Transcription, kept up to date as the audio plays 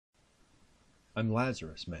I'm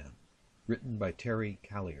Lazarus Man, written by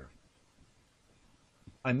Callier.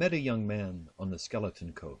 I met a young man on the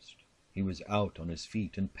Skeleton Coast. He was out on his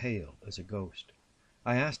feet and pale as a ghost.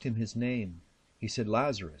 I asked him his name. He said,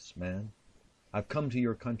 "Lazarus, man, I've come to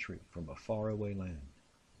your country from a faraway land."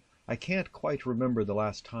 I can't quite remember the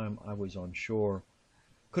last time I was on shore.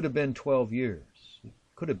 Could have been 12 years. It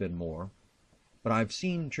could have been more. But I've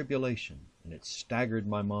seen tribulation, and it's staggered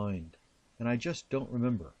my mind, and I just don't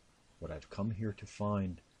remember what I've come here to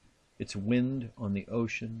find. It's wind on the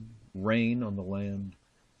ocean, rain on the land,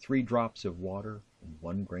 3 drops of water and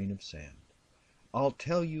 1 grain of sand. I'll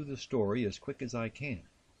tell you the story as quick as I can.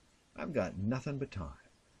 I've got nothing but time.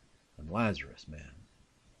 I'm Lazarus Man.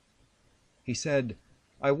 He said,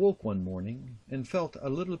 "I woke one morning and felt a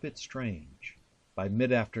little bit strange. By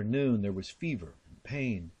mid-afternoon there was fever and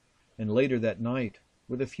pain, and later that night,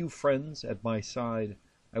 with a few friends at my side,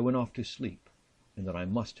 I went off to sleep, and that I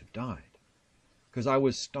must have died. 'Cause I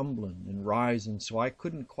was stumbling and rising so I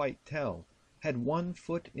couldn't quite tell, had 1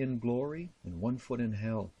 foot in glory and 1 foot in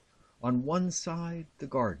hell. On one side the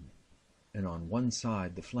garden, and on one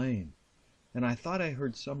side the flame, and I thought I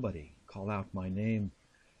heard somebody call out my name.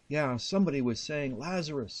 Yeah, somebody was saying,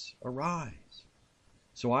 'Lazarus, arise.'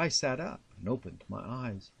 So I sat up and opened my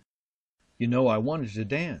eyes. You know, I wanted to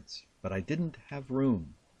dance, but I didn't have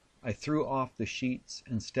room. I threw off the sheets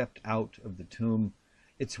and stepped out of the tomb.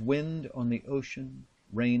 It's wind on the ocean,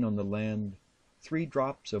 rain on the land, 3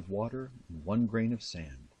 drops of water and 1 grain of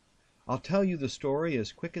sand. I'll tell you the story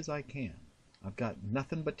as quick as I can. I've got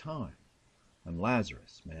nothing but time. I'm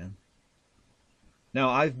Lazarus, man. Now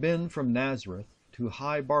I've been from Nazareth to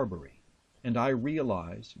High Barbary, and I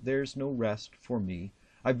realize there's no rest for me.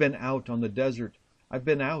 I've been out on the desert, I've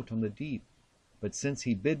been out on the deep, but since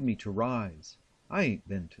he bid me to rise, I ain't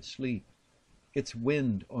been to sleep. It's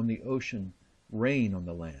wind on the ocean, rain on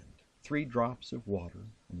the land, 3 drops of water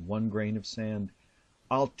and 1 grain of sand.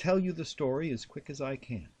 I'll tell you the story as quick as I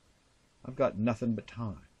can. I've got nothing but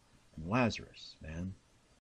time. I'm Lazarus, man.